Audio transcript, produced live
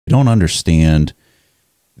don't understand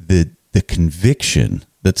the conviction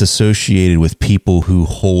that's associated with people who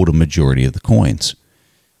hold a majority of the coins.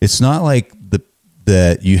 It's not like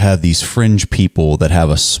that you have these fringe people that have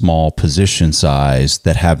a small position size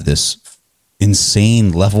that have this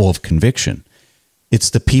insane level of conviction.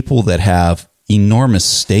 It's the people that have enormous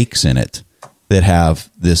stakes in it that have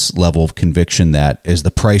this level of conviction that as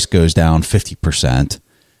the price goes down 50%,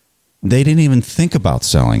 they didn't even think about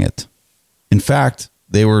selling it. In fact,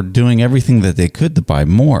 they were doing everything that they could to buy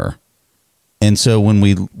more. And so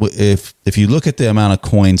if you look at the amount of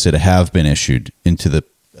coins that have been issued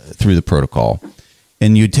through the protocol,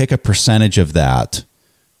 and you take a percentage of that,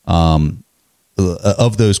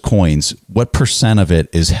 of those coins, what percent of it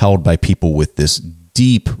is held by people with this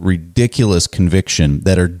deep, ridiculous conviction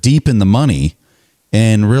that are deep in the money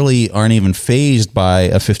and really aren't even fazed by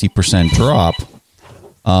a 50% drop?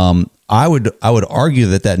 I would argue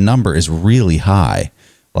that number is really high,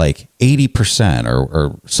 like 80%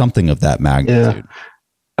 or something of that magnitude. Yeah.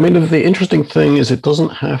 I mean, the interesting thing is it doesn't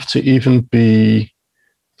have to even be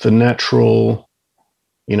the natural,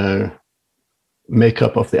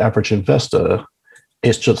 makeup of the average investor.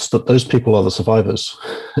 It's just that those people are the survivors.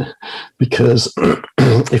 Because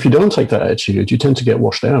if you don't take that attitude, you tend to get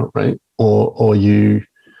washed out, right? Or you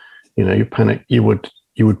panic. You would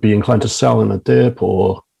be inclined to sell in a dip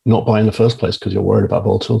or not buy in the first place because you're worried about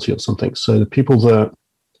volatility or something. So the people that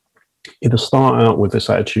either start out with this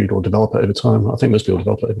attitude or develop it over time, I think most people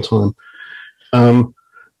develop it over time.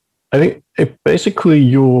 I think if basically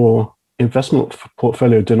your investment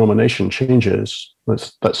portfolio denomination changes,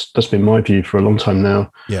 that's been my view for a long time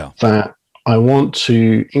now. Yeah. That I want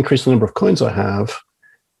to increase the number of coins I have,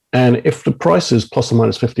 and if the price is plus or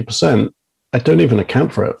minus 50%, I don't even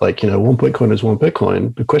account for it. Like, one Bitcoin is one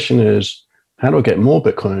Bitcoin. The question is, how do I get more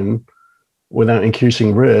Bitcoin without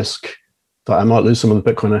increasing risk that I might lose some of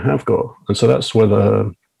the Bitcoin I have got? And so that's where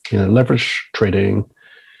the leverage trading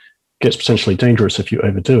gets potentially dangerous if you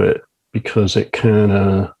overdo it, because it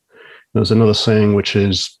can. There's another saying which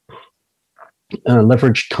is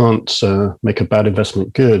leverage can't make a bad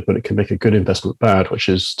investment good, but it can make a good investment bad, which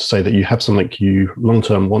is to say that you have something you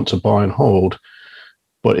long-term want to buy and hold,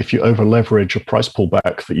 but if you over-leverage a price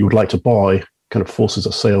pullback that you would like to buy, kind of forces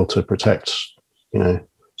a sale to protect,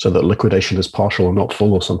 so that liquidation is partial and not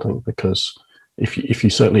full or something. Because if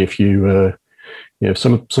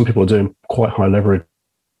some people are doing quite high leverage,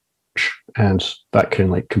 and that can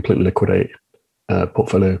like completely liquidate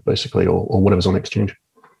portfolio basically, or whatever's on exchange.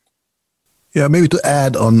 Yeah, maybe to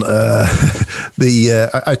add on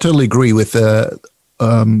I totally agree with the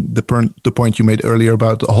point you made earlier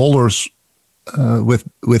about the holders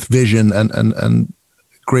with vision and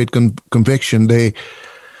great conviction. They're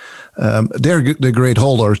the great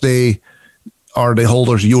holders. They are the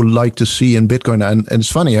holders you like to see in Bitcoin. And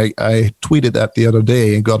it's funny, I tweeted that the other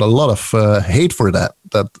day and got a lot of hate for that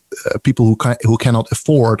people who cannot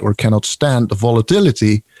afford or cannot stand the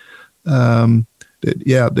volatility,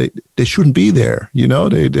 they shouldn't be there.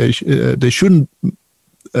 They shouldn't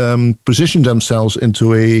position themselves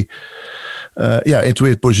into a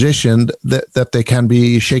position that they can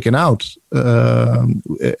be shaken out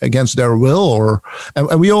against their will,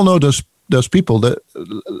 and we all know those people. That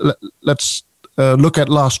let's look at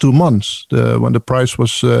last 2 months when the price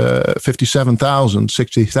was 57,000,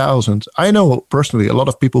 60,000. I know personally a lot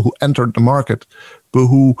of people who entered the market, but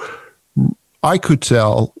who I could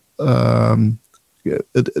tell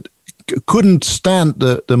couldn't stand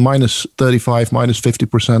the minus 35, minus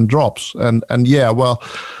 50% drops.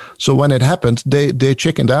 So when it happened, they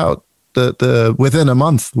chickened out within a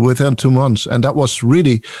month, within 2 months, and that was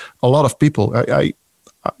really a lot of people. I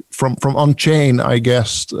from on chain, I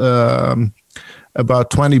guessed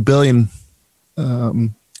about $20 billion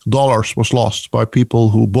was lost by people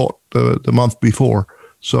who bought the month before.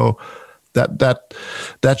 So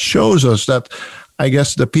that shows us that, I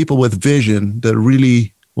guess, the people with vision, the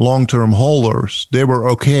really long-term holders, they were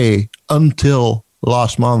okay until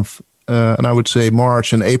last month, and I would say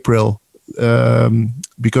March and April,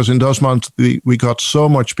 because in those months we got so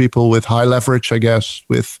much people with high leverage, I guess,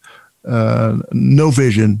 with no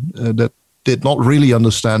vision, that did not really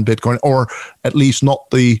understand Bitcoin, or at least not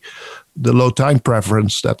the low time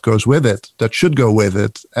preference that goes with it, that should go with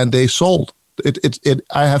it, and they sold.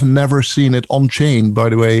 I have never seen it on chain, by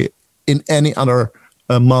the way, in any other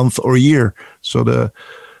month or year. So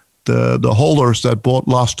the holders that bought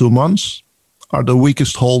last 2 months are the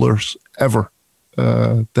weakest holders ever,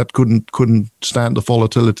 that couldn't stand the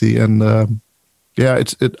volatility. And I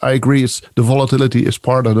agree. The volatility is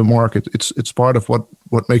part of the market. It's part of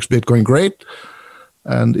what makes Bitcoin great.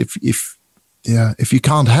 And if you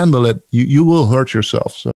can't handle it, you will hurt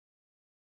yourself. So.